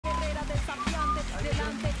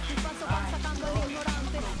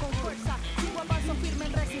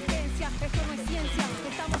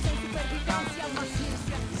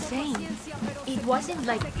wasn't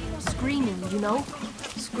like screaming, you know?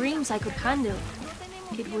 Screams I could handle.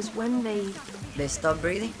 It was when they stopped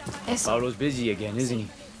breathing? Pablo's busy again, isn't he?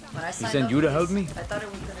 When I He signed sent up you for to help this, me? I thought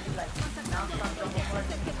it was gonna be like non-stop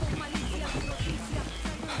the whole morning.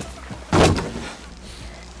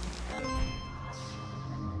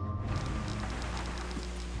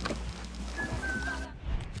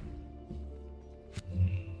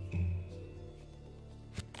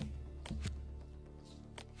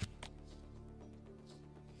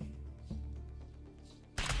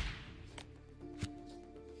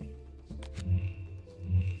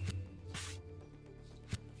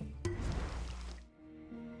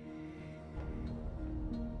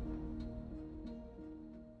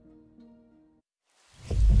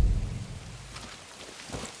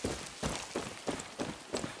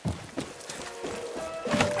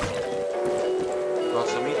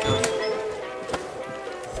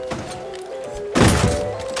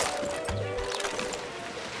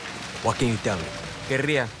 What can you tell me?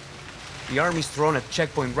 Guerrilla, the army's thrown a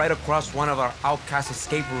checkpoint right across one of our outcast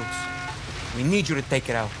escape routes. We need you to take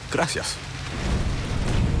it out. Gracias.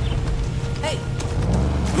 Hey!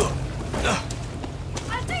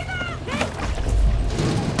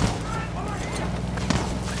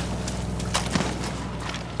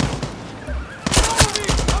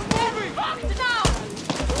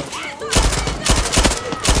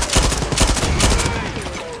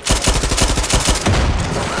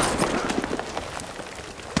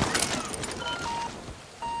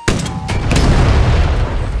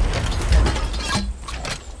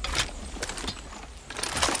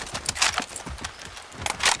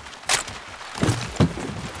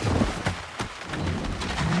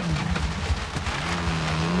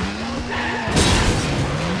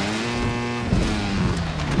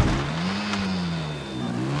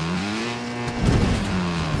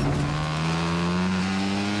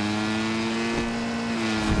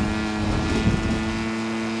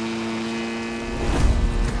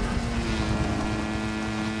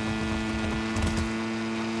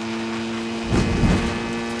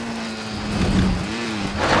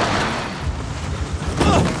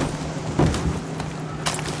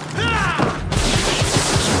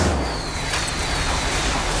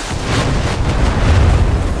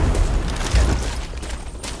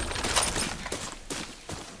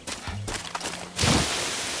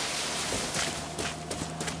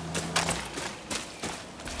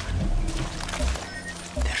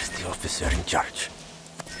 Officer in charge.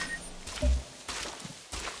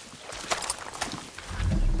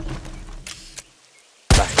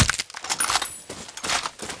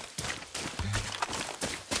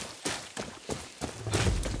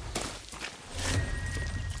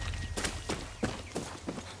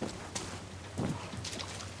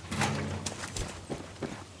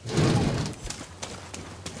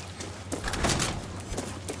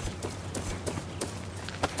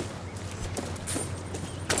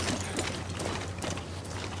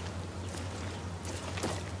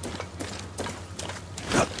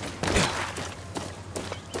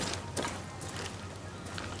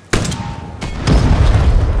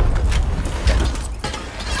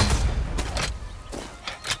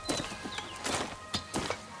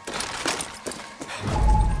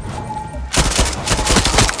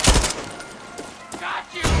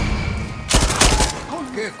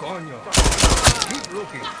 ¿Qué coño? Keep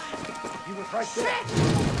looking. He was right there.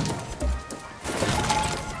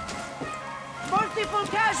 Multiple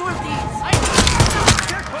casualties!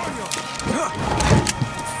 ¿Qué coño?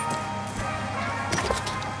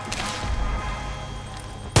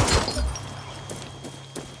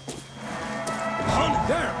 On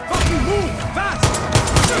there! Fucking move! Fast!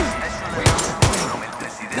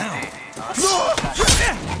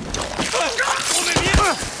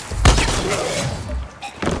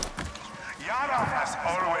 Yara has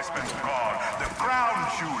always been called the crown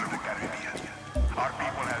jewel of the Caribbean. Our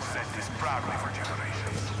people have said this proudly for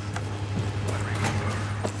generations. But remember,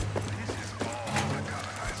 this is all the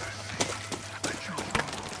colonizers see. A jewel,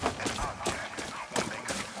 an object, will make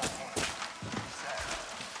us own, sell,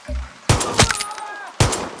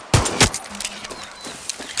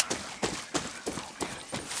 and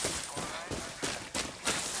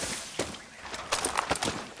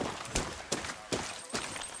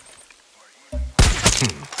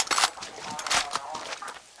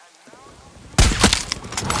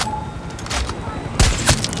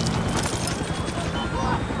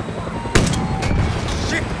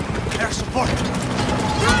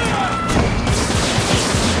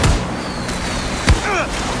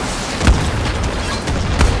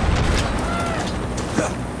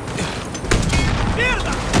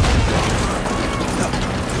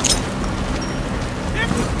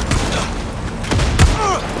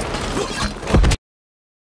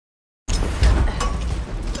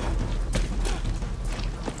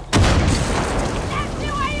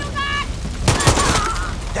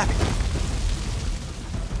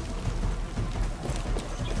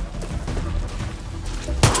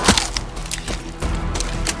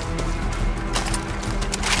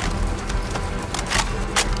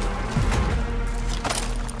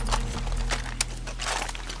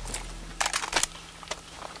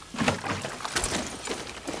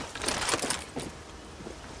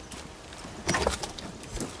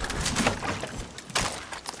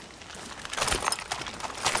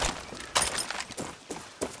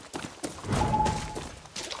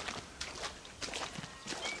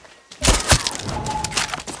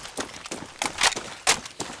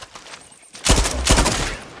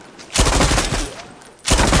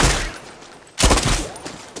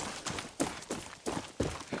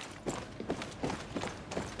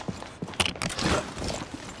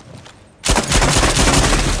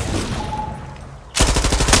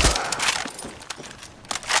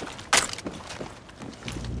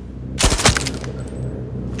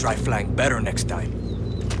flank better next time.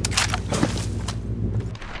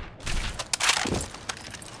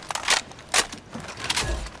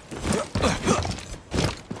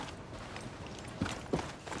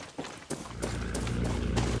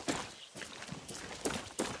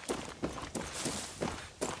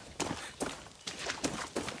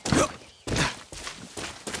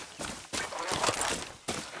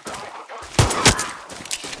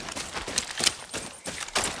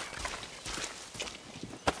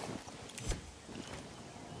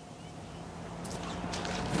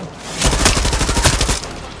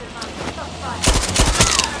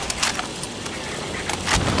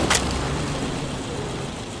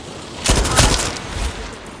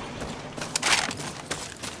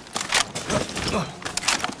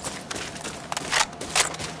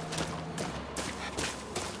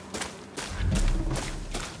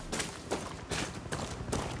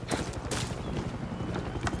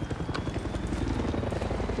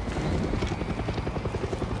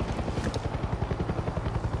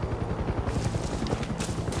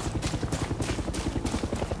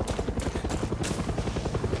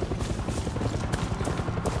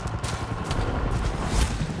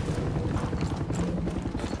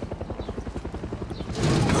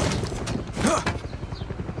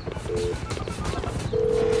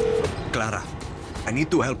 Clara, I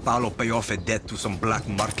need to help Paolo pay off a debt to some black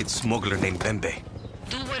market smuggler named Bembe.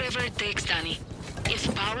 Do whatever it takes, Danny.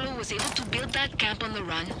 If Paolo was able to build that camp on the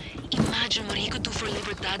run, imagine what he could do for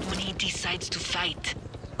Libertad when he decides to fight.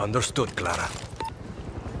 Understood, Clara.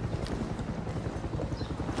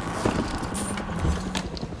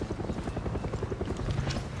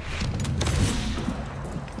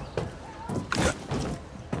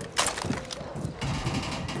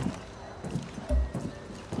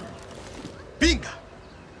 Binga!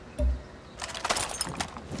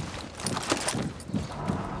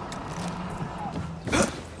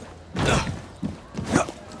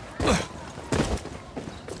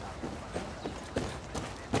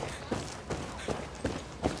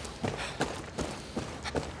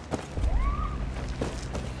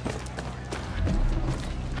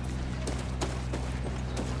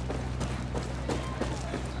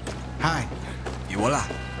 Hi. Y voila.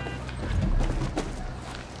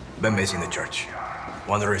 Bembe's in the church.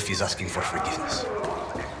 Wonder if he's asking for forgiveness.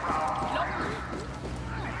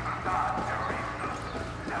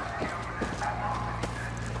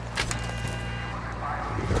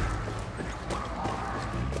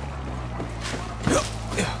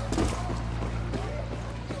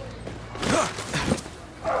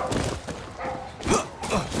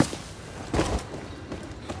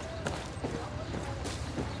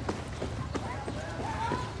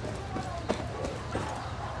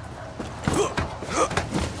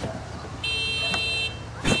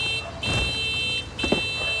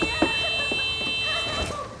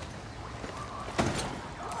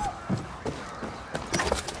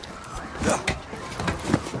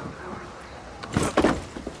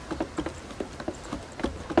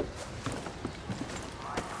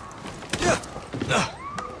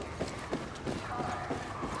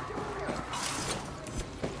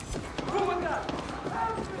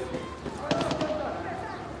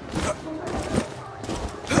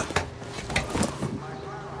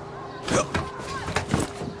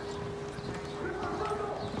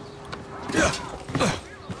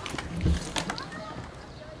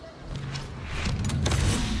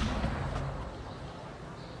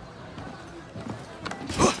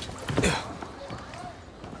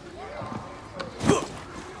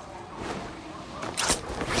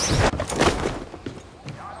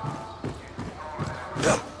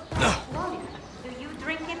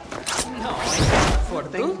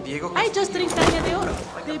 I just drink caña de oro.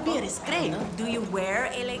 The beer is great. Do you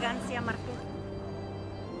wear elegancia marquesa?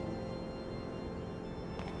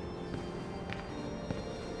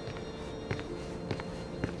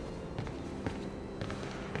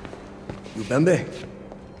 You Bembe?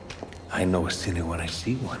 I know a sinner when I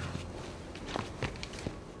see one.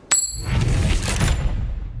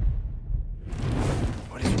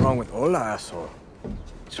 What is wrong with Hola, asshole?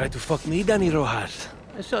 Try to fuck me, Danny Rojas.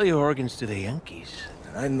 I sell your organs to the Yankees.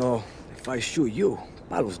 I know if I shoot you,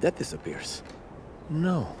 Paolo's death disappears.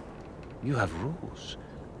 No. You have rules.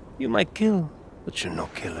 You might kill, but you're no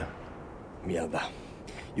killer. Mierda.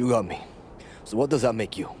 You got me. So what does that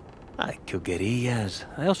make you? I kill guerrillas.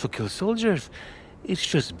 I also kill soldiers. It's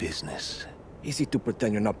just business. Easy to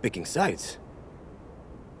pretend you're not picking sides.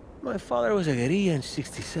 My father was a guerrilla in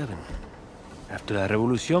 '67. After la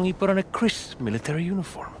revolution, he put on a crisp military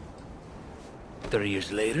uniform. 30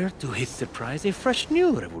 years later, to his surprise, a fresh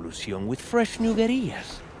new revolution with fresh new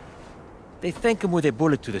guerrillas. They thank him with a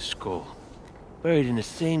bullet to the skull. buried in the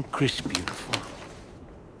same crisp uniform.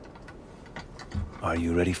 Are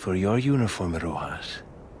you ready for your uniform, Rojas?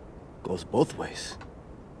 Goes both ways.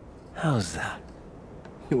 How's that?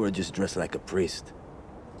 You were just dressed like a priest.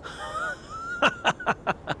 I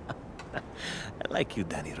like you,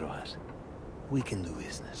 Danny Rojas. We can do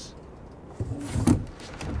business.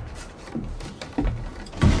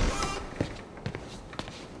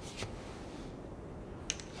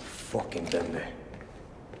 Fucking Dende.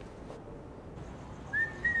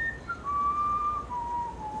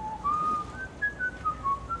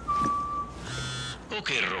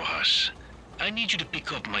 Okay, Rojas. I need you to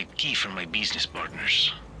pick up my key from my business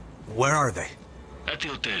partners. Where are they? At the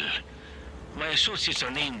hotel. My associates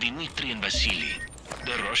are named Dmitri and Vasily.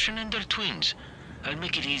 They're Russian and they're twins. I'll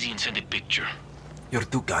make it easy and send a picture. You're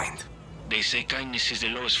too kind. They say kindness is the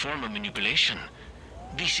lowest form of manipulation.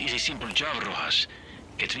 This is a simple job, Rojas.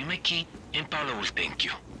 Get me my key, and Paolo will thank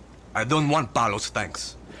you. I don't want Paolo's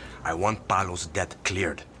thanks. I want Paolo's debt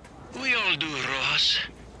cleared. We all do, Rojas.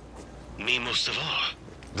 Me most of all.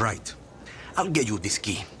 Right. I'll get you this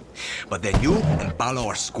key. But then you and Paolo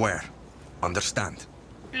are square. Understand?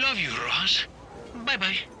 Love you, Rojas.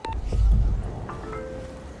 Bye-bye.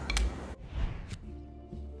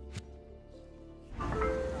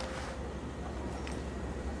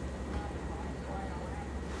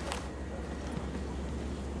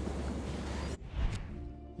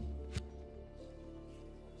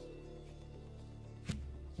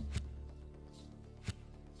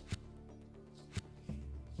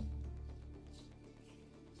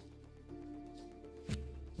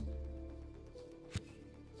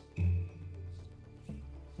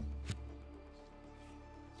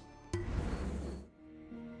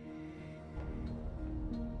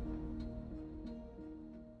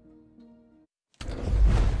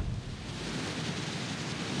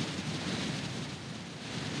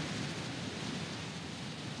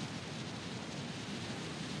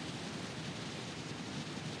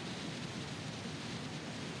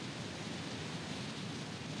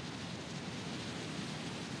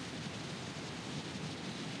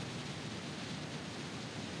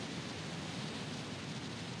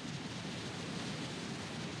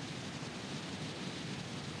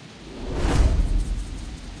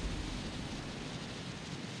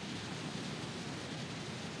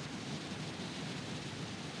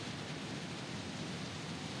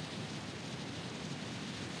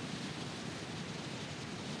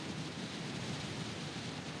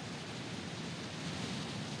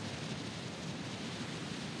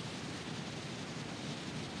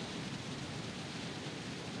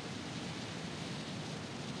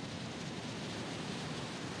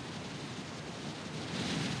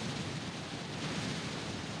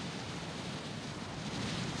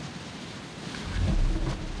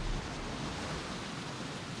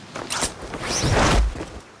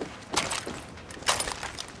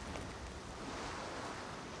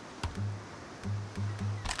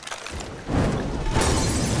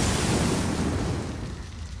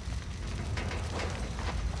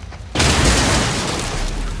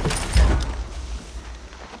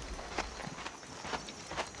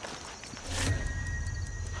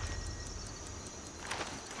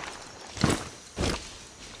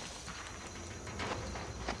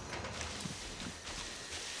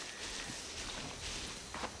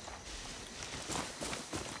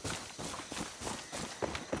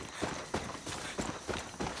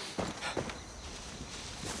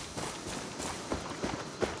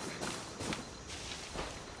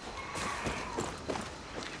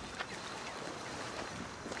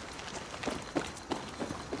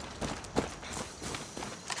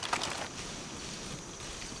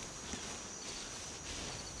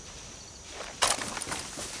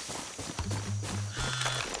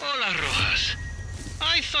 Rojas.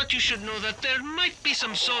 I thought you should know that there might be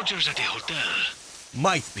some soldiers at the hotel.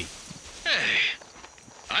 Might be. Hey,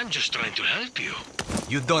 I'm just trying to help you.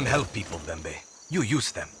 You don't help people, Dembe. You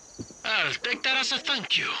use them. I'll take that as a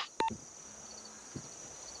thank you.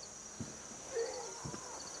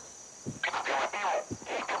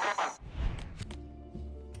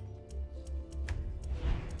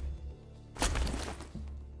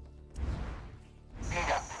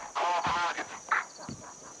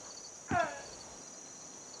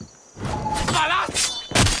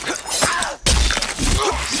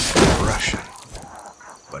 Russian.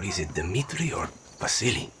 But is it Dmitri or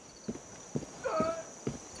Vasily?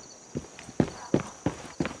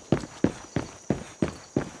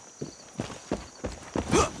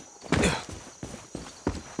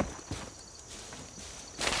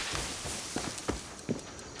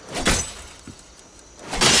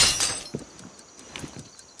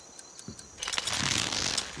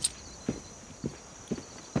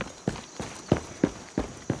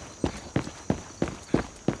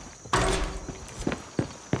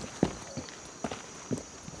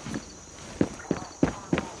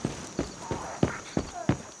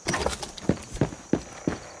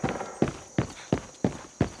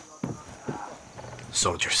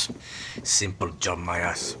 soldiers. Simple job, my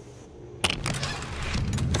ass.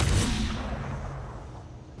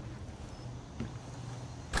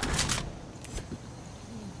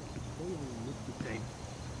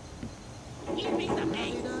 Give me the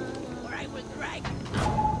name, or I will drag you.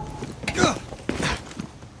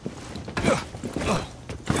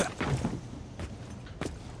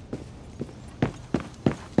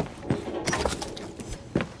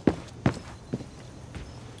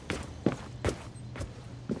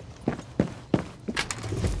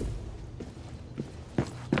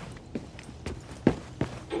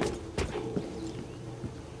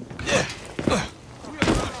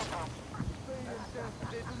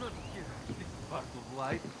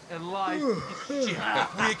 And life is cheap.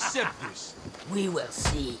 We accept this. We will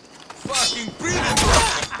see. Fucking brilliant!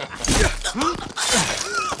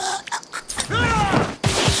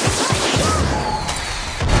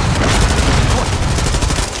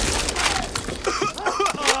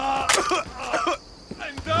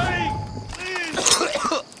 I'm dying!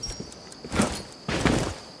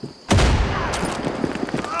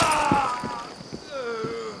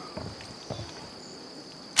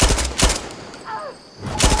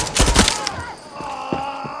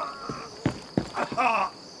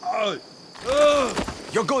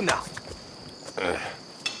 You're good now.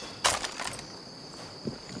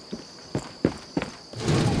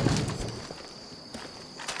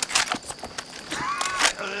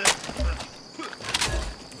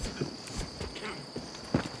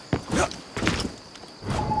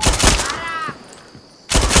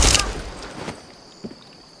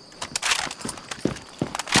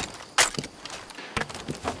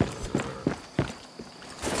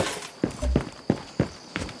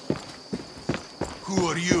 Who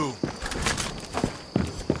are you?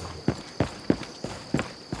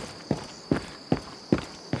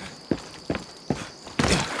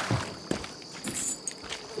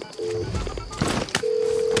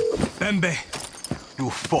 Pembe! You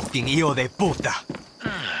fucking hijo de puta!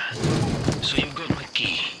 Ah, so you've got my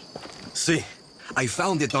key. See, I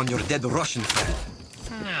found it on your dead Russian friend.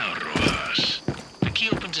 Now, Rojas. The key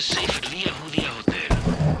opens a safe at Via Judia Hotel.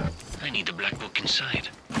 I need the black book inside.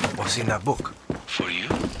 What's in that book? For you?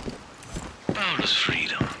 Paolo's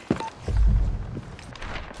freedom.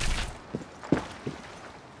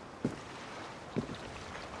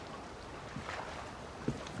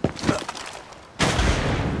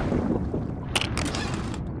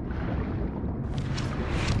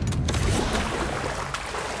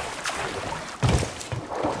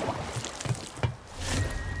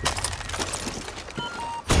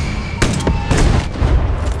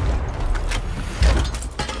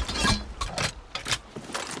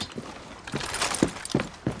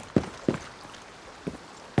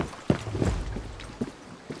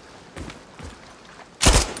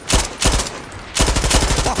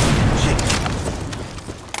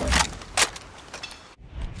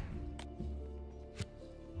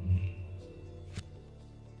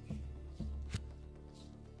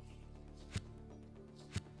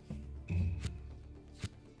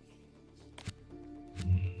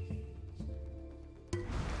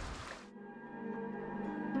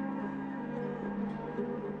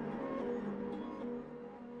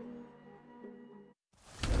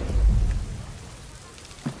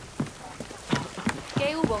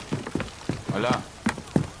 ¿Qué hubo? Hola.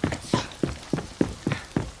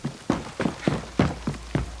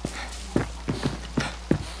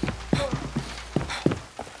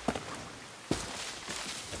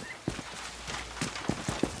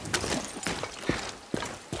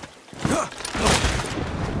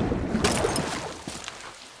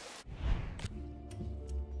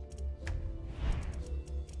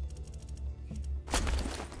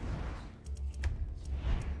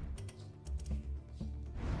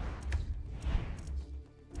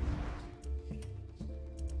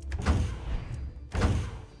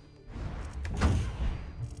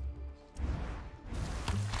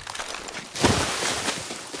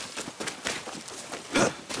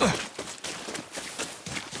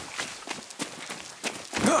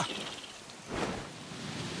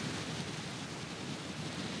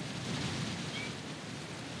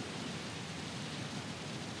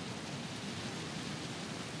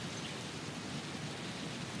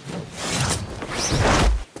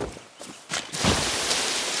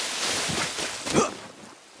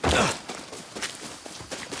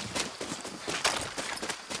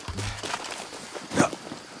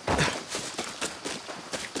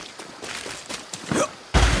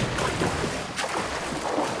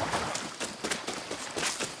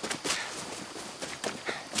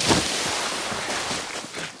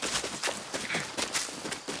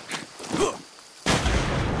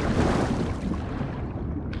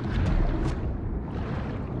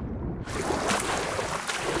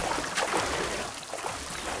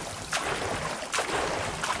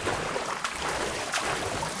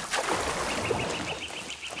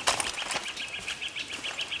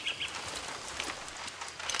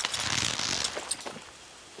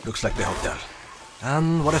 Looks like the hotel.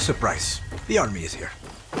 And what a surprise. The army is here.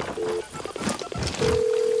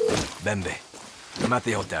 Bembe, I'm at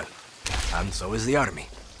the hotel. And so is the army.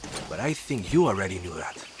 But I think you already knew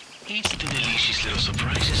that. It's the delicious little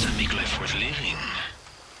surprises that make life worth living.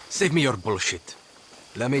 Save me your bullshit.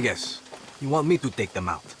 Let me guess. You want me to take them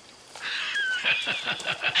out?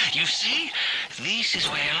 You see? This is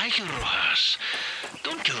why I like you, Rojas.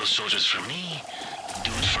 Don't kill those soldiers for me.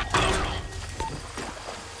 Do it for Pablo.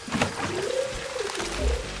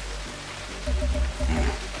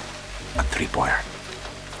 A three-pointer.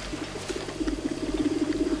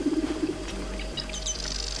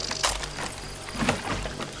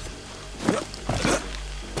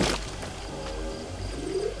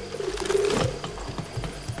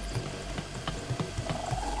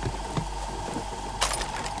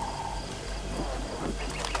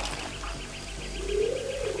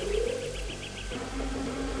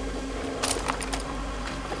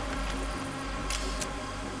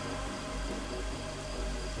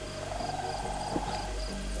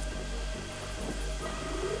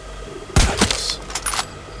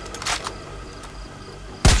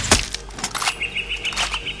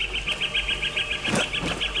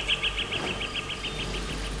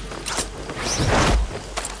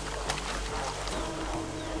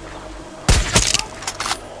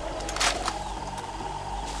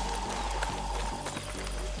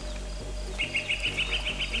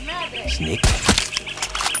 Sneak.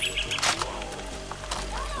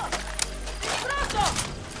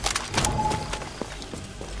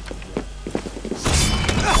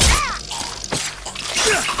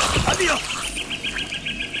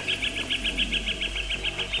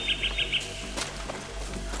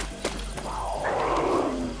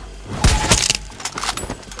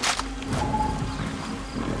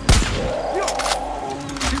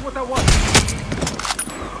 See what that was?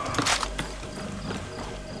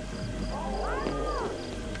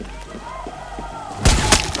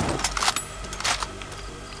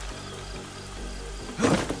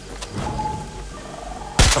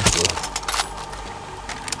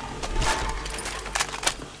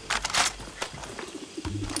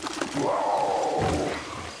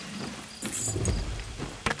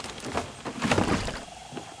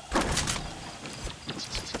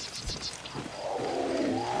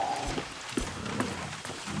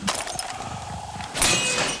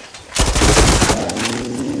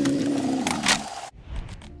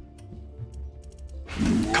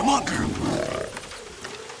 Come on, girl.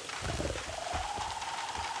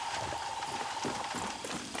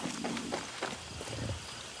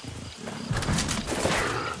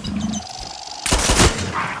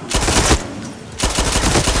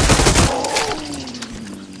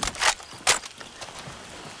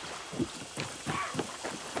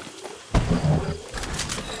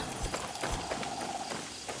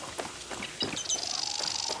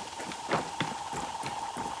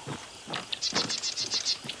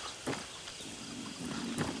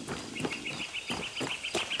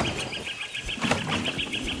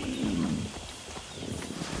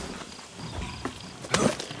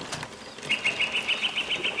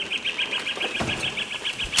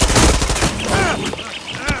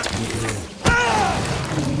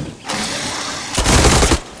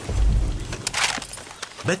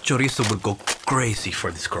 Bet Chorizo will go crazy for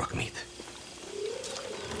this crock meat.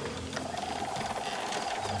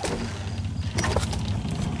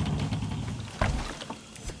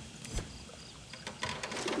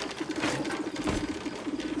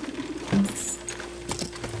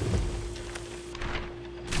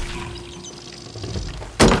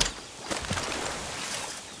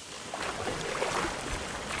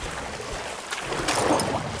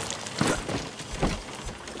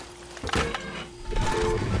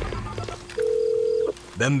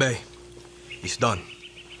 Bembe, it's done.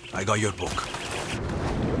 I got your book.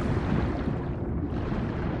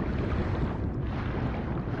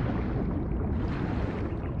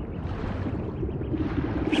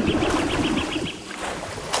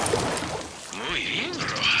 Muy bien,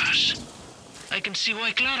 Rojas. I can see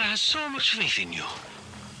why Clara has so much faith in you.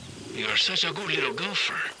 You're such a good little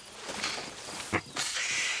golfer.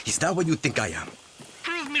 Is that what you think I am?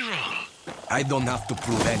 Prove me wrong. I don't have to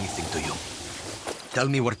prove anything to you. Tell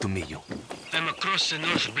me where to meet you. I'm across the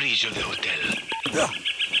north bridge of the hotel.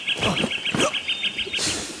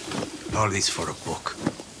 All this for a book.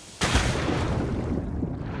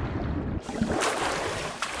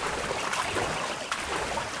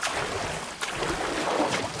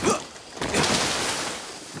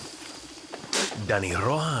 Danny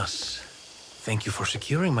Rojas, thank you for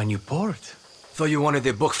securing my new port. Thought you wanted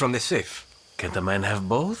the book from the safe. Can't a man have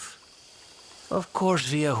both? Of course,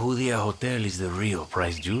 Via Judia Hotel is the real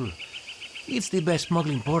prize jewel. It's the best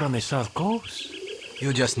smuggling port on the south coast.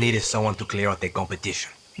 You just needed someone to clear out the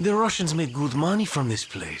competition. The Russians made good money from this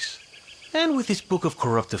place. And with this book of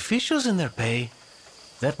corrupt officials in their pay,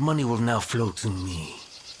 that money will now flow to me.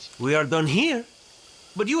 We are done here,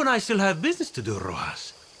 but you and I still have business to do,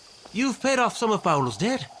 Rojas. You've paid off some of Paulo's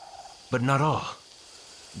debt, but not all.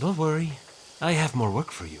 Don't worry, I have more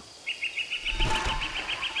work for you.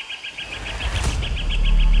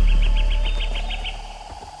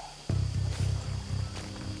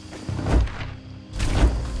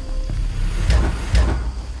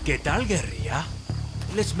 ¿Qué tal, guerrilla?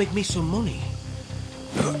 Let's make me some money.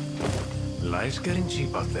 Life's getting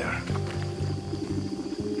cheap out there.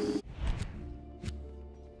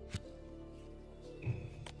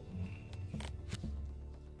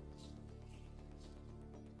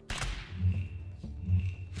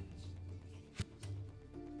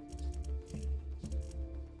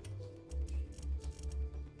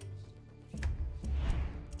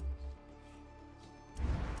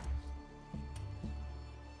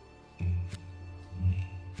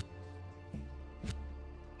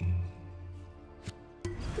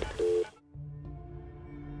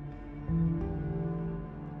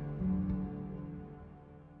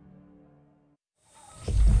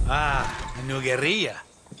 Ah, a new guerrilla.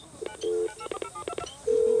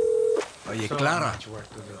 Oye, Clara,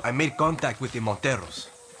 I made contact with the Monteros.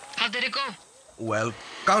 How did it go? Well,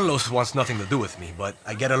 Carlos wants nothing to do with me, but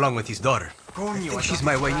I get along with his daughter. I think she's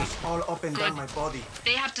my way in. All up and down my body.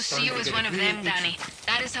 They have to see you as one of them, Danny.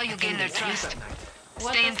 That is how you gain their trust.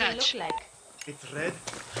 Stay in touch. It's red,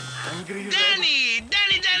 angry red. Danny!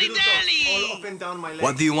 All up and down my legs.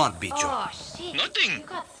 What do you want, Bicho? Oh, shit. Nothing. You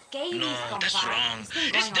got scabies, No, that's compadre. wrong. It's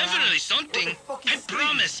been It's going definitely around. something. What the fuck I is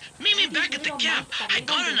promise. Meet me back at the camp. I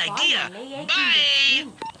got an Bye. idea. Bye!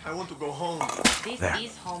 I want to go home. This There.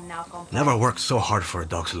 is home now, compadre. Never worked so hard for a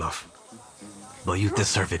dog's love. But you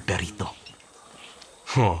deserve it, Perito.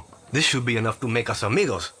 Oh, this should be enough to make us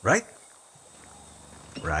amigos, right?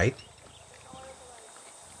 Right?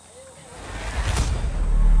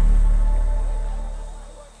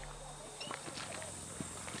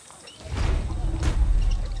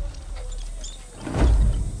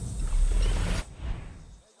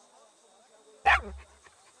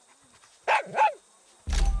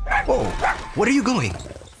 Whoa, where are you going?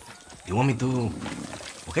 You want me to...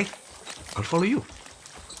 Okay, I'll follow you.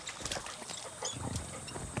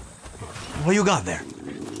 What you got there?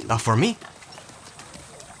 Not for me?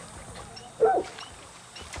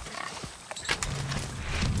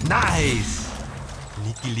 Nice!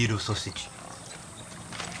 Sneaky little sausage.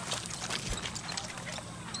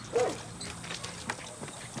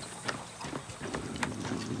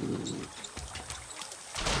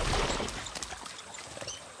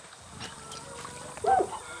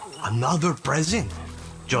 Another present?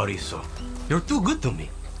 Chorizo, you're too good to me.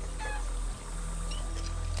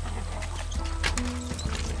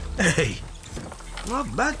 Hey,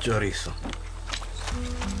 not bad, Chorizo.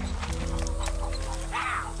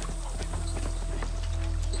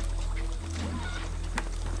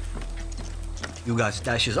 You got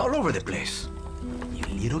stashes all over the place. You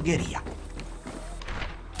little guerrilla.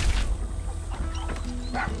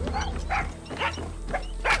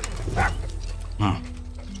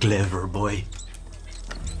 Clever boy.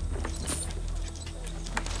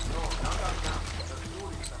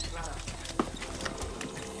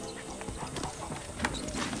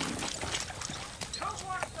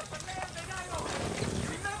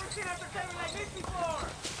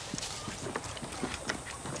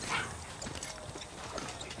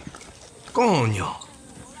 Coño.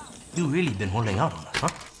 You really been holding out on us, huh?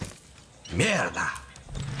 Mierda.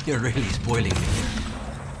 You're really spoiling me.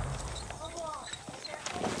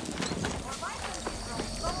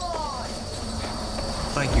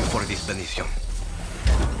 Thank you for this benediction.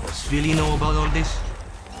 Does Philly know about all this?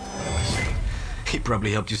 I would say, he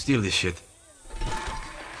probably helped you steal this shit.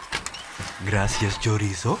 Gracias,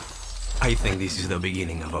 Chorizo. I think this is the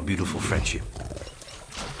beginning of a beautiful friendship.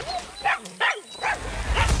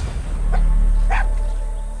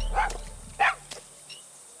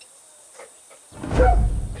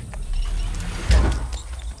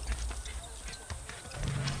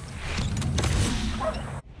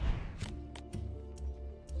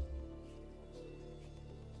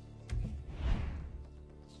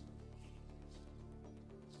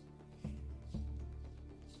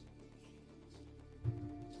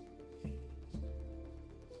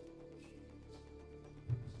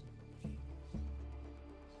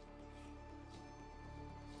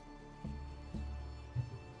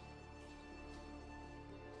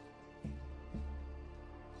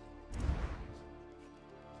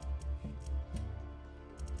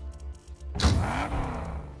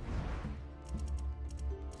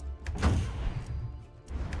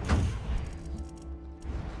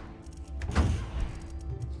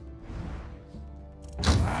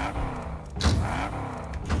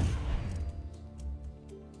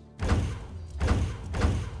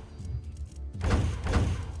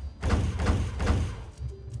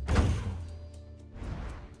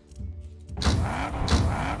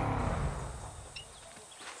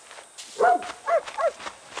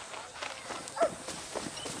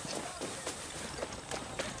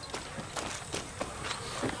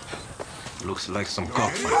 Looks like some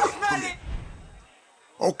cockfight.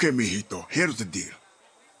 Okay, mijito, here's the deal.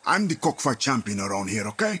 I'm the cockfight champion around here,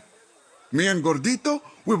 okay? Me and Gordito,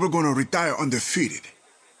 we were gonna retire undefeated.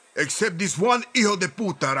 Except this one hijo de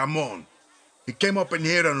puta, Ramon. He came up in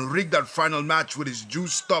here and rigged our final match with his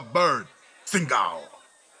juiced-up bird, Singao.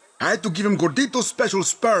 I had to give him Gordito's special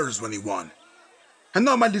spurs when he won. And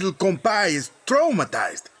now my little compay is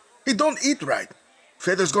traumatized. He don't eat right.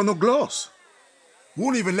 Feathers got no gloss.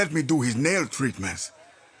 Won't even let me do his nail treatments.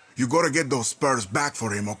 You gotta get those spurs back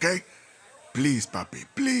for him, okay? Please, papi,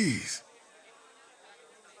 please.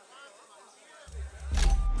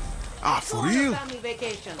 Ah, for real?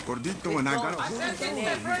 Gordito and I got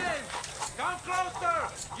Come closer!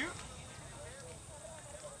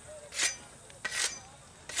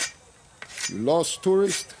 You lost,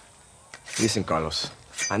 tourist? Listen, Carlos.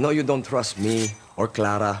 I know you don't trust me, or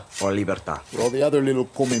Clara, or Libertad. Or all the other little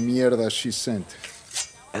come mierda she sent.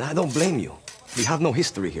 And I don't blame you. We have no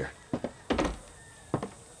history here.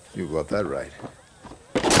 You got that right.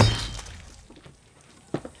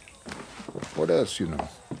 What else you know?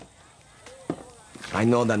 I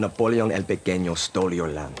know that Napoleon El Pequeño stole your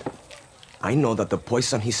land. I know that the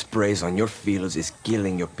poison he sprays on your fields is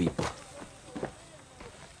killing your people.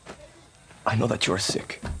 I know that you're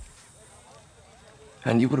sick.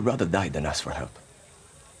 And you would rather die than ask for help.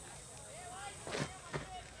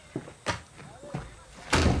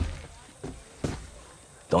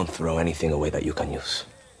 Don't throw anything away that you can use.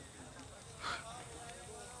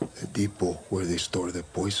 The depot where they store the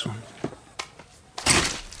poison.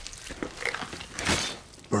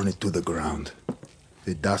 Burn it to the ground.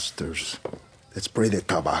 The dusters that spray the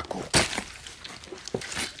tobacco.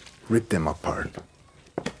 Rip them apart.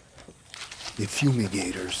 The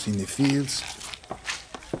fumigators in the fields.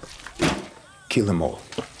 Kill them all.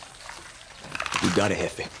 You got it,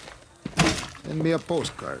 Jefe. Send me a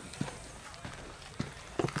postcard.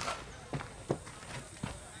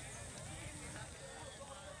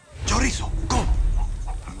 Chorizo, go!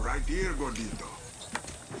 I'm right here, Gordito.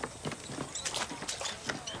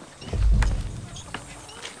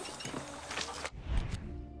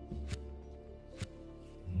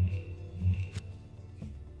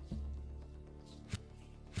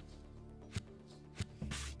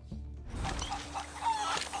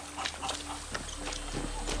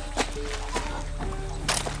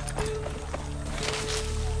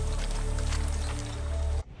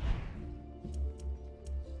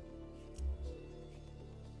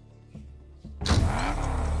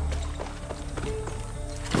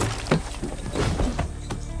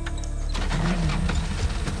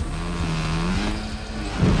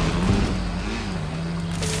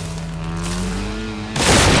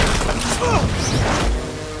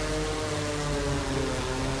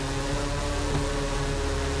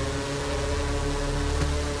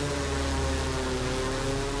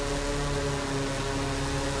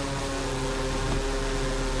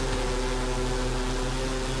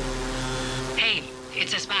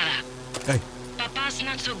 It's Espada. Hey. Papa's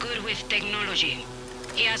not so good with technology.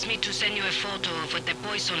 He asked me to send you a photo of what the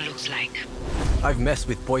poison looks like. I've messed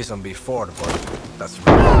with poison before, but that's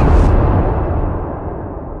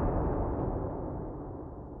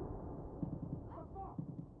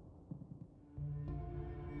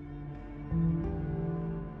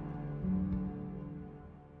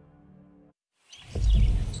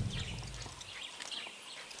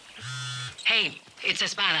Hey, it's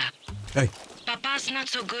Espada. Hey. Papa's not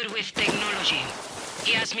so good with technology.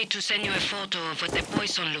 He asked me to send you a photo of what the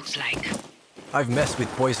poison looks like. I've messed with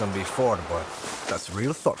poison before, but that's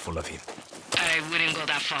real thoughtful of him. I wouldn't go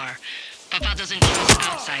that far. Papa doesn't trust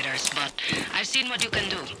outsiders, but I've seen what you can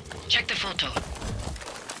do. Check the photo.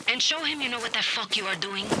 And show him you know what the fuck you are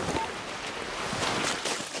doing.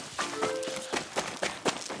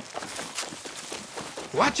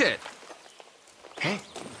 Watch it! Hey.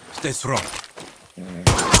 Stay strong.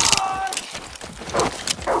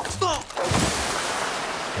 Stop!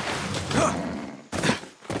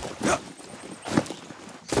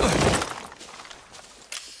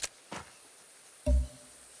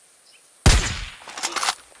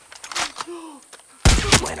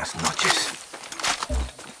 Buenas noches.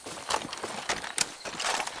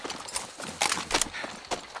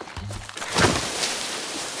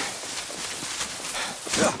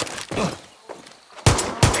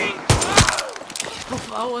 Por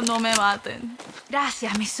favor, no me maten.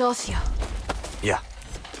 Gracias, mi socio. Ya.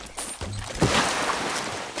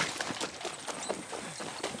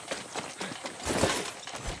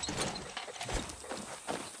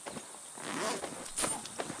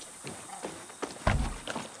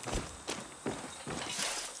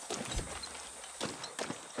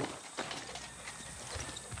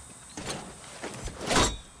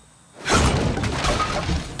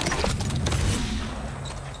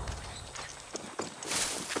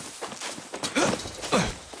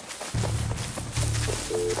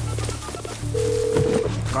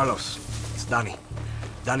 Carlos, it's Danny.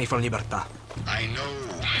 Danny from Libertad. I know.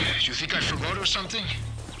 You think I forgot or something?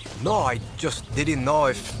 No, I just didn't know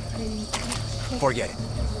if... Forget it.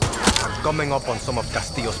 I'm coming up on some of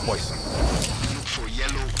Castillo's poison. Look for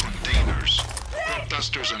yellow containers. Crop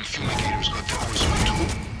dusters and fumigators got the poison too.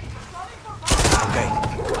 Okay,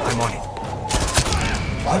 I'm on it.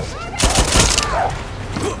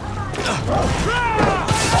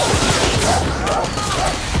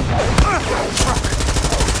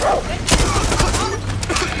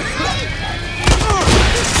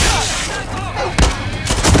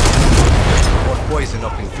 More poison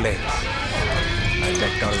up in flames. I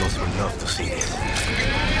bet Carlos would love to see this.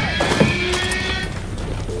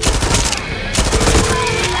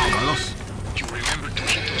 Carlos? You remember to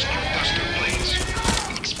hit those crop duster planes.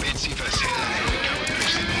 Expensive as hell and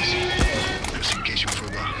characteristic easy. Just in case you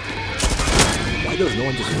forgot. Why does no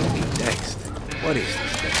one just fucking text? What is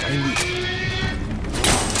this, the 90s?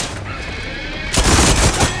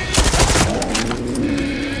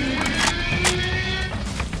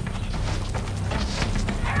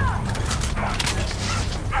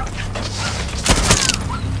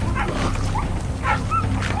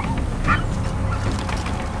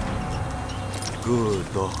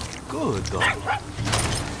 Good dog, good dog.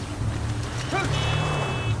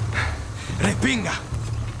 Repinga!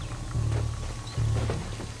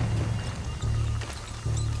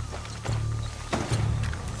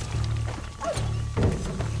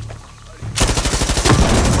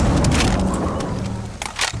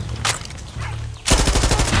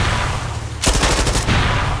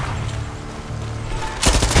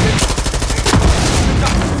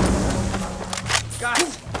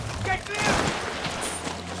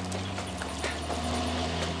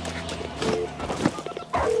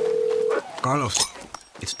 Carlos,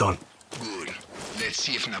 it's done. Good. Let's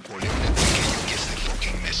see if Napoleon gets the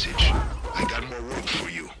fucking message. I got more work for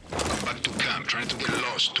you. Come back to camp, trying to get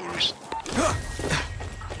lost, tourist.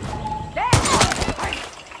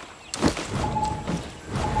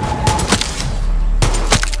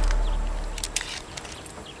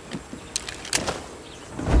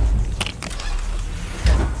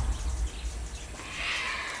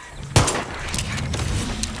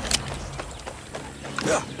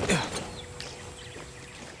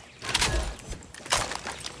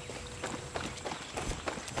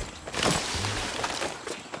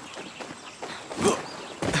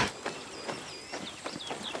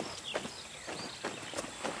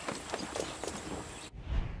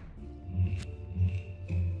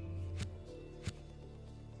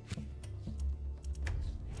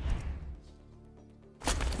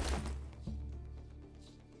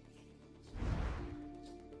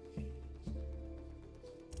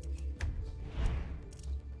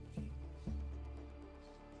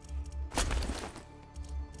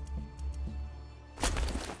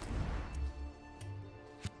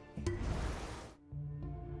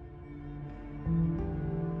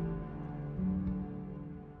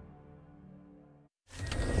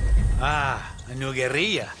 Ah, a new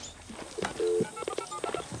guerrilla.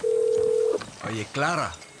 Oye,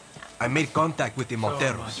 Clara, I made contact with the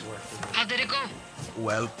Monteros. How did it go?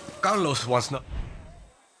 Well, Carlos wants not...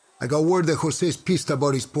 I got word that Jose's pissed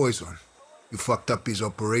about his poison. You fucked up his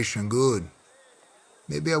operation good.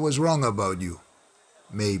 Maybe I was wrong about you.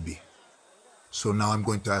 Maybe. So now I'm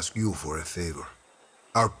going to ask you for a favor.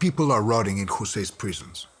 Our people are rotting in Jose's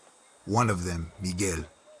prisons. One of them, Miguel,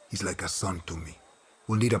 he's like a son to me.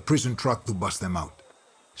 We'll need a prison truck to bust them out.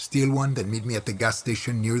 Steal one, then meet me at the gas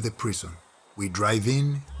station near the prison. We drive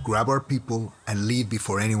in, grab our people, and leave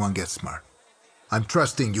before anyone gets smart. I'm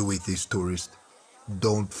trusting you with this, tourist.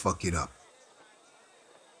 Don't fuck it up.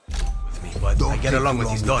 With me, but Don't I get take along too with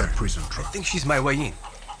long his with daughter. that prison truck. I think she's my way in.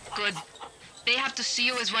 Good. They have to see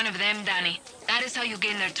you as one of them, Danny. That is how you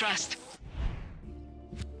gain their trust.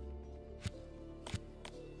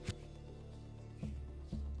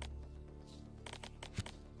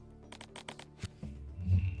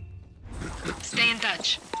 Stay in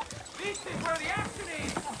touch. This is where the action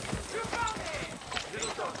is! You got me!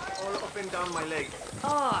 All up and down my leg.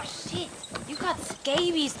 Oh, shit. You got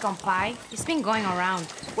scabies, compay. It's been going around.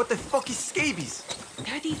 What the fuck is scabies?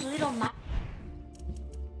 They're these little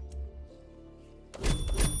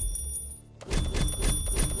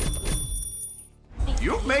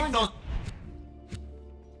You make those...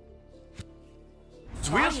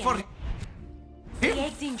 Swears for... The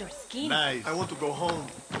eggs in your skin. Nice. I want to go home.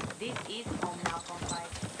 This is home now, compay.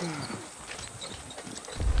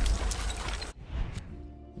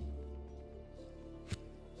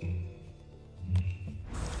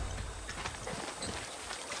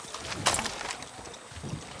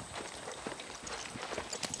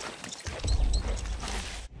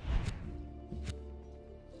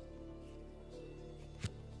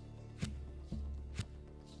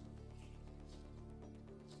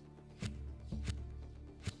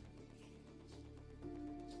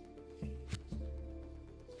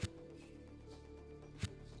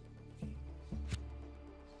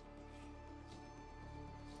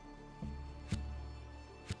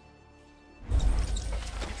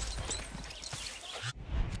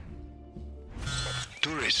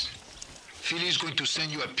 Tourist, Philly's going to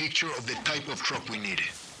send you a picture of the type of truck we need.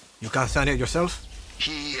 You can't sign it yourself?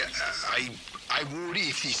 I would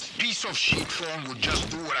if this piece of shit phone would just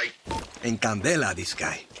do what I... En candela, this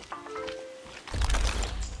guy.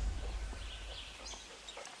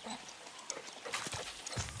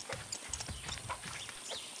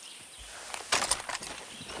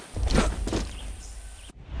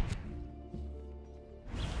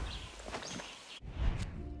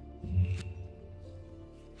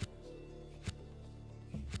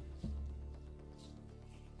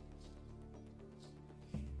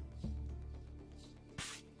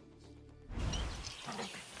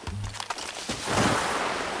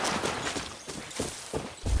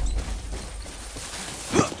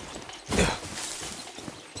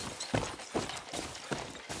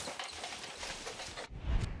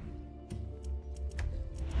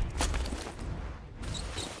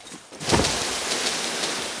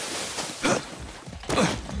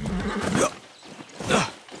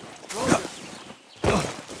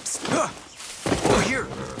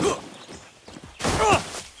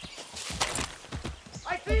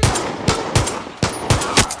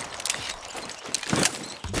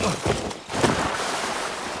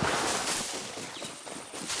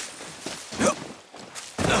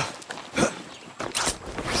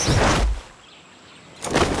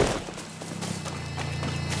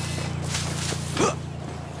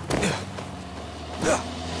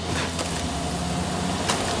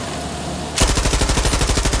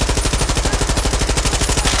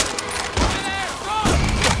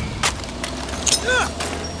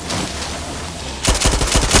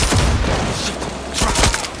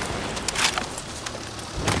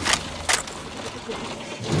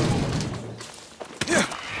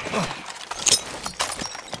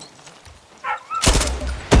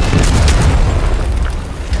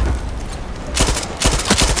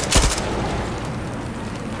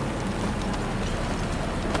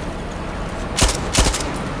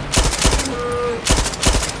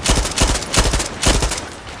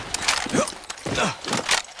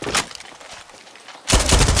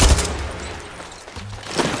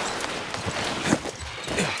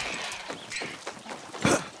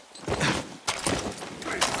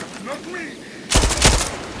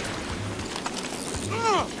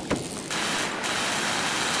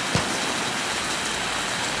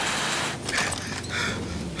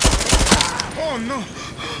 Oh, no!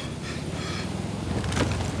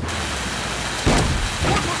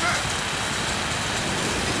 What was that?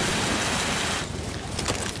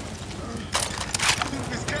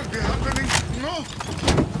 This can't be happening. No!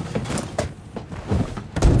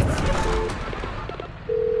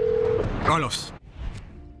 Carlos.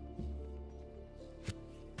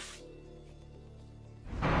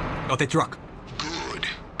 Got the truck. Good.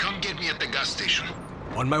 Come get me at the gas station.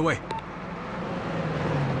 On my way.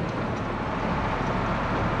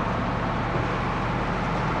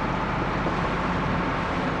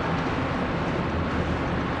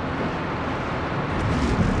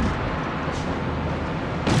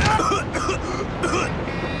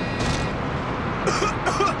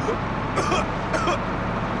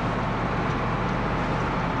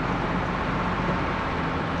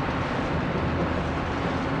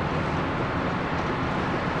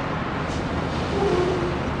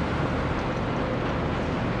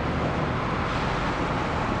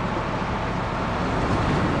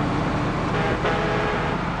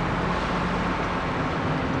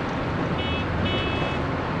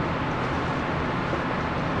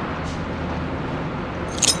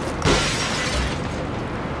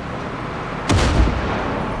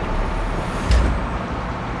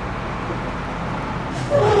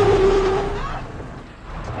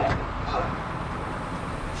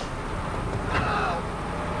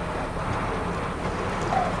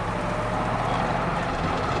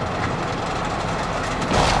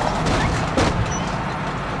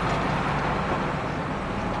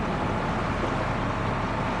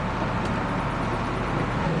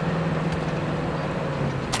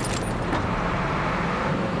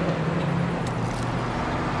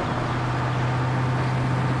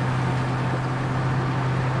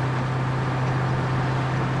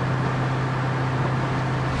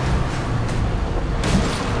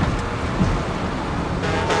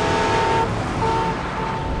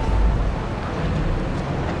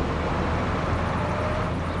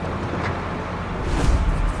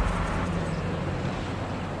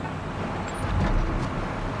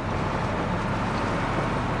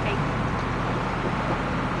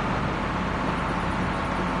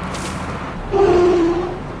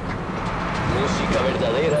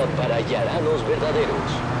 Para yaranos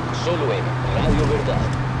verdaderos, solo en Radio Verdad.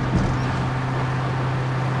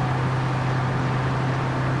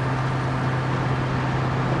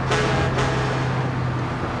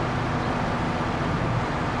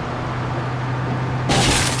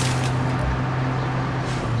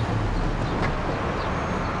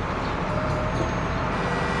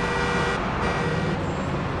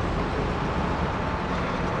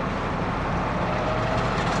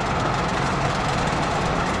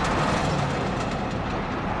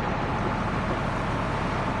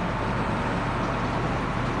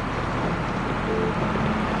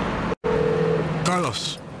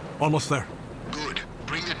 Carlos, almost there. Good.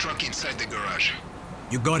 Bring the truck inside the garage.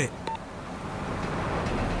 You got it.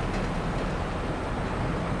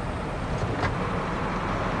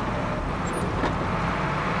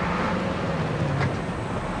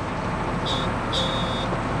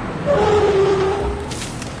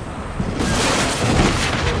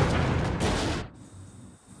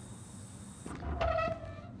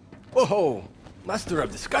 Whoa! Master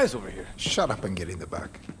of disguise over here. Shut up and get in the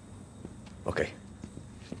back. Okay.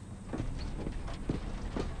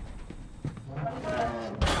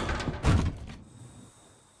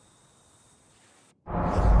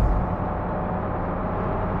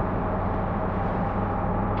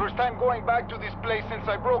 First time going back to this place since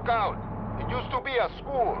I broke out. It used to be a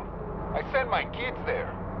school. I sent my kids there.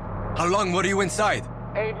 How long were you inside?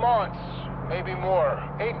 8 months, maybe more.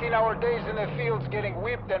 18-hour days in the fields getting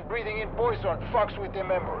whipped and breathing in poison fucks with the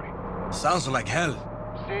memory. Sounds like hell.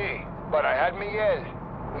 See, but I had Miguel.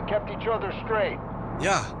 We kept each other straight.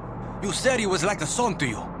 Yeah. You said he was like a son to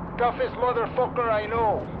you. Toughest motherfucker I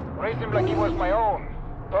know. Raised him like he was my own.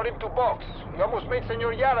 Taught him to box. He almost made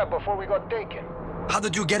Senor Yara before we got taken. How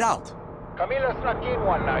did you get out? Camila snuck in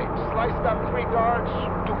one night, sliced up 3 guards,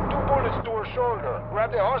 took 2 bullets to her shoulder,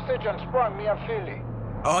 grabbed a hostage and sprung me and Philly.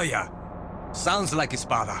 Oh yeah. Sounds like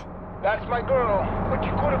Espada. That's my girl, but she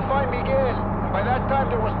couldn't find Miguel. And by that time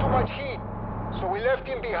there was too much heat. So we left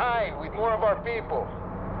him behind with more of our people.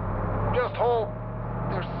 Just hope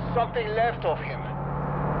there's something left of him.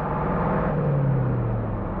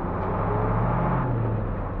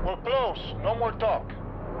 We're close. No more talk.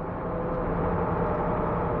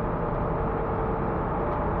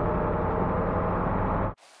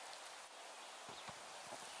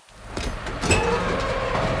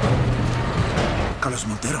 Carlos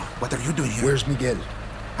Montero, what are you doing here? Where's Miguel?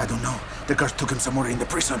 I don't know. The guards took him somewhere in the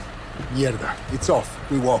prison. Mierda. It's off.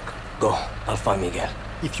 We walk. Go. I'll find Miguel.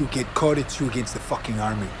 If you get caught, it's you against the fucking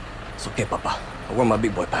army. It's okay, Papa. I wear my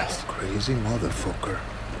big boy pants. Crazy motherfucker.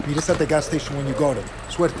 Meet us at the gas station when you got him.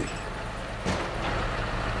 Suerte.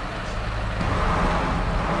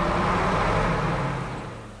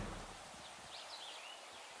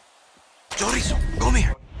 Chorizo, come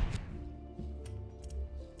here.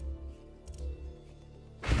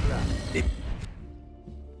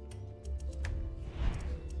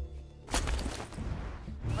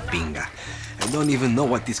 Pinga. I don't even know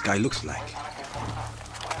what this guy looks like.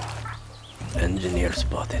 Engineer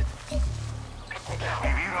spotted.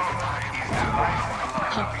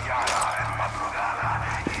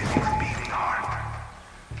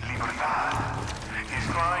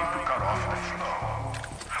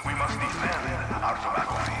 We must defend our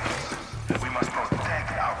tobacco fields. We must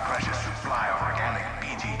protect our precious supply of organic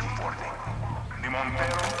PG-240. The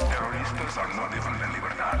Montero terroristas are no different than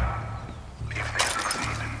Libertad. If they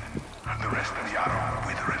succeed, the rest of Yara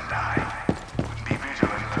will wither and die. Be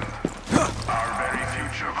vigilant. Our very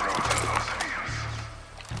future grows in those fields.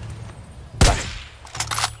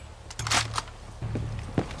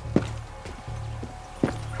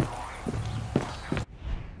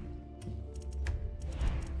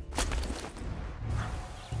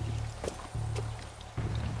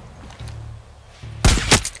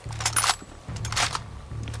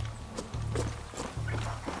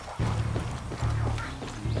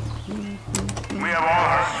 We have all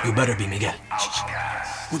heard You better be Miguel.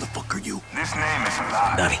 outcasts. Who the fuck are you? This name is a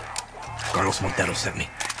lie. Daddy. Carlos Montero sent me.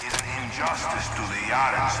 Is an injustice to the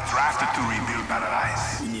Yarans drafted to rebuild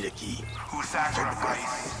paradise. We need a key. Who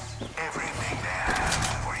sacrifice everything they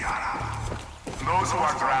have for Yara. Those who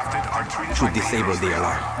are drafted are treated Should like disable the heroes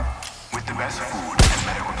alarm. with the best food and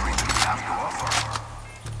medical treatment we have to offer.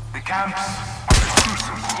 The camps are the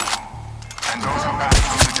crucible, and those who pass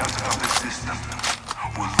through the justice of the system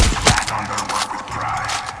will look back on their work with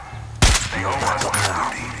pride. They owe us their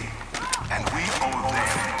duty, and we owe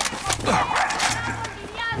them our gratitude.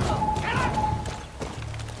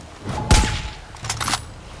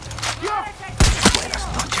 Buenas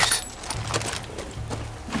noches.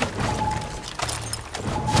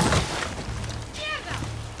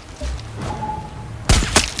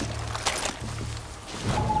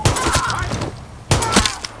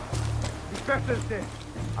 Inspector's dead.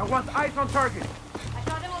 I want eyes on target. I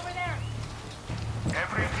saw them over there.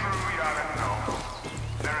 Every true Yaran knows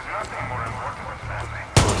there is nothing more important than family.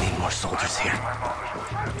 We'll need more soldiers here.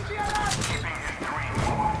 Keeping his dream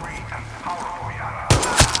of a free and powerful Yara.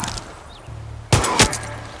 When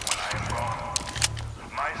I am gone,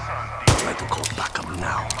 my son Try to call backup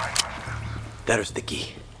now. There's the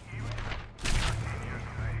key.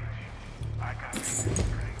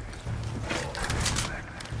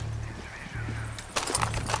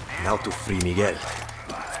 Now to free Miguel.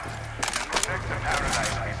 Check the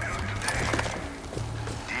paradise we built today.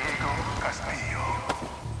 Diego Castillo,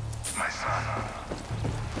 my son.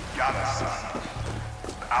 Yada's son.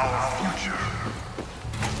 Our future.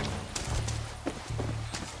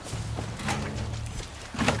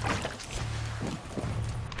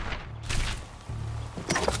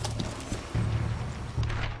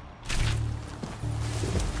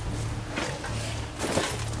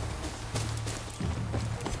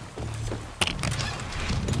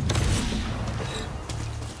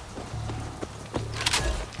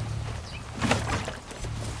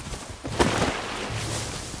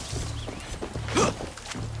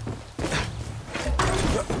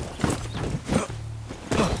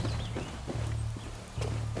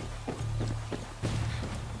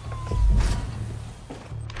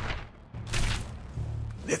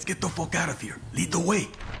 Let's get the fuck out of here. Lead the way.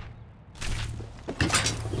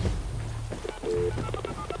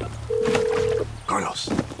 Carlos.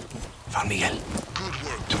 Found Miguel. Good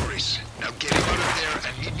work, Torres. Now get him out of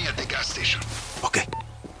there and meet me at the gas station. Okay.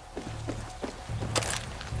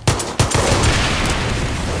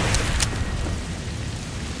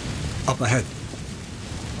 Up ahead.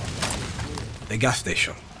 The gas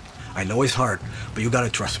station. I know it's hard, but you gotta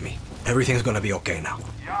trust me. Everything's gonna be okay now.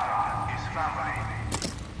 Yara is family.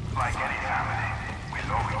 Like any family, we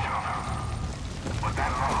love each other. But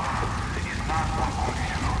that love is not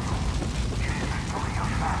unconditional. It is the duty of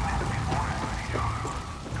family to be honest with each other,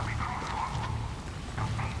 to be truthful, to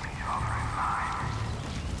keep each other in line.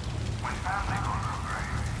 When family goes astray,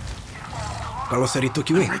 Carlos said he took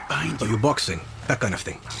you in. Or you boxing, that kind of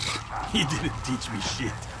thing. He didn't teach me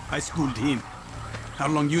shit. I schooled him. How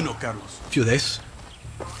long you know Carlos? Few days.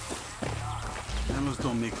 Carlos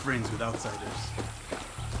don't make friends with outsiders.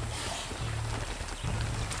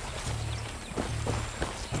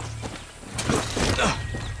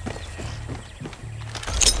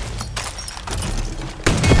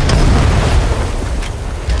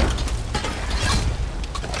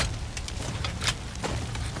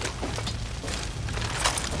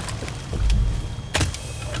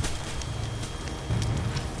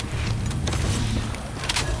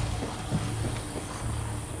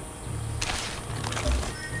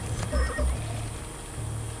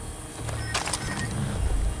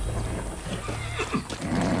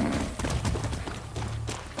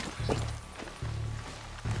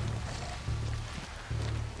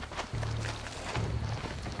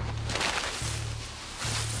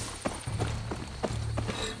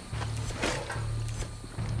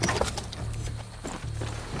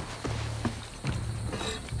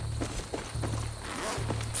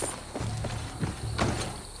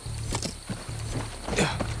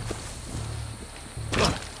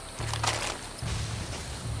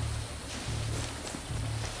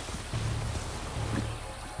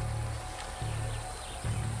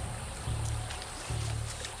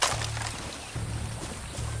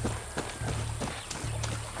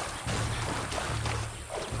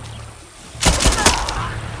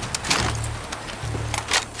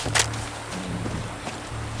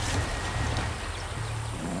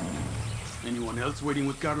 Anyone else waiting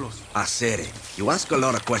with Carlos? I said it. You ask a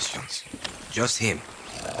lot of questions. Just him.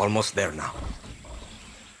 Almost there now.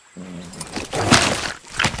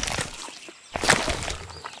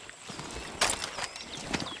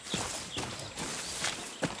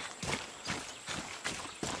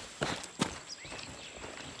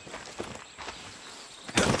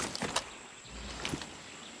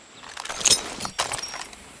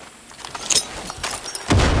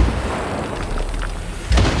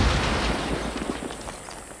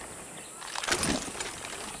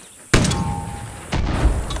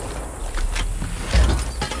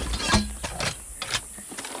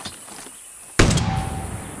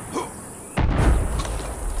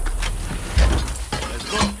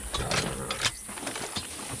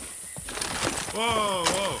 Whoa,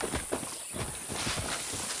 whoa.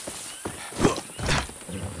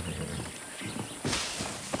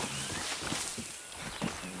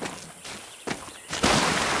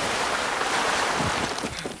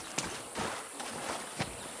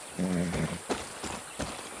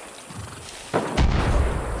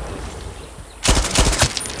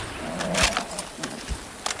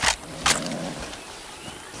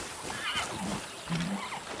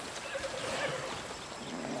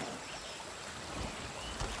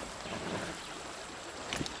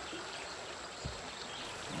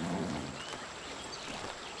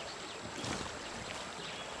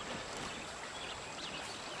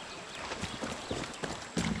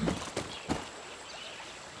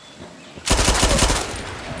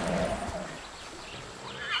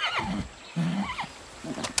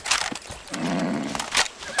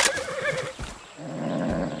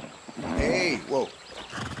 Whoa.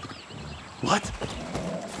 What?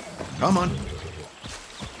 Come on.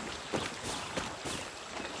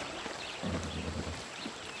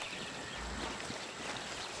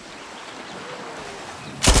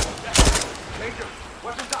 Major,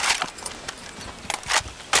 what's that?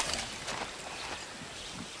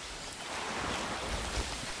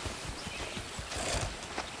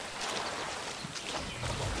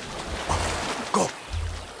 Go.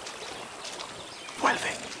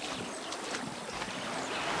 Vuelve.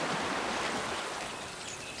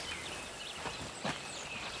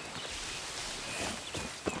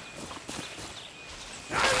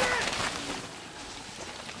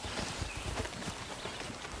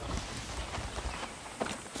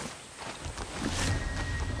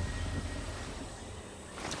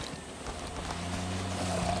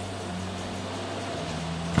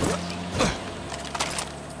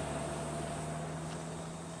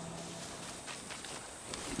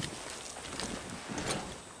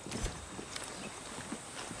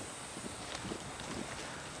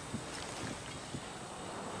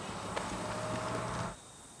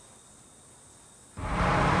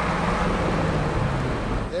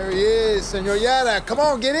 There he is, Senor Yara. Come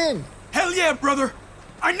on, get in. Hell yeah, brother!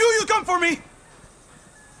 I knew you'd come for me!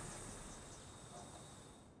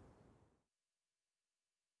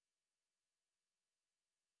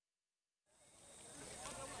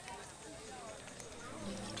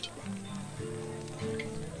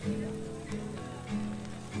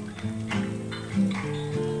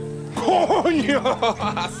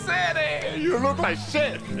 Coño! Cere! You look like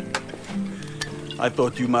shit. I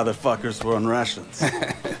thought you motherfuckers were on rations.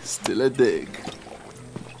 Still a dig.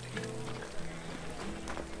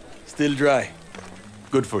 Still dry.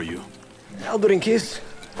 Good for you. I'll drink his.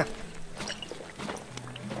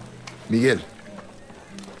 Miguel.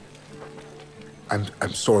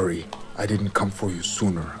 I'm sorry. I didn't come for you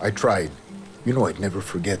sooner. I tried. You know I'd never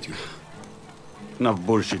forget you. Enough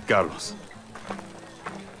bullshit, Carlos.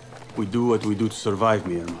 We do what we do to survive,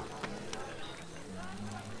 mi hermano.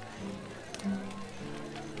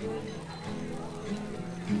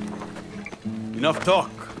 Enough talk.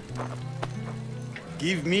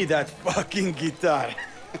 Give me that fucking guitar.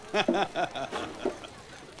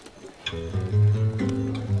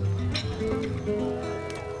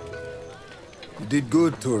 You did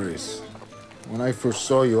good, tourist. When I first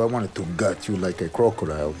saw you, I wanted to gut you like a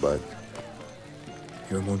crocodile, but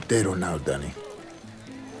you're Montero now, Danny.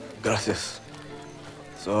 Gracias.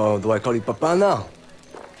 So, do I call you Papa now?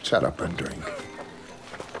 Shut up and drink.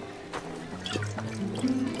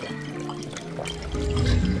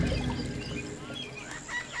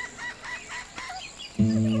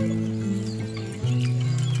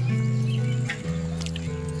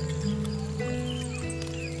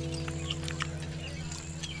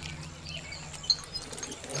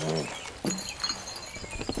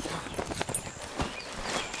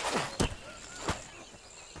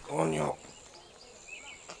 Coño.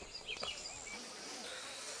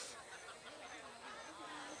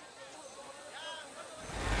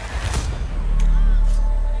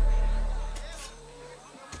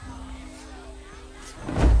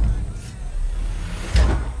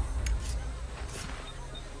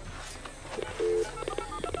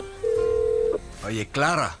 Oye,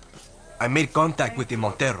 Clara, I made contact with the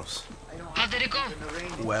Monteros. How did it go?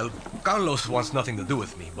 Well, Carlos wants nothing to do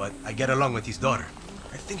with me, but I get along with his daughter.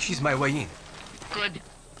 I think she's my way in. Good.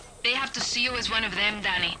 They have to see you as one of them,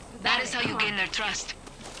 Danny. That is how you gain their trust.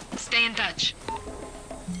 Stay in touch.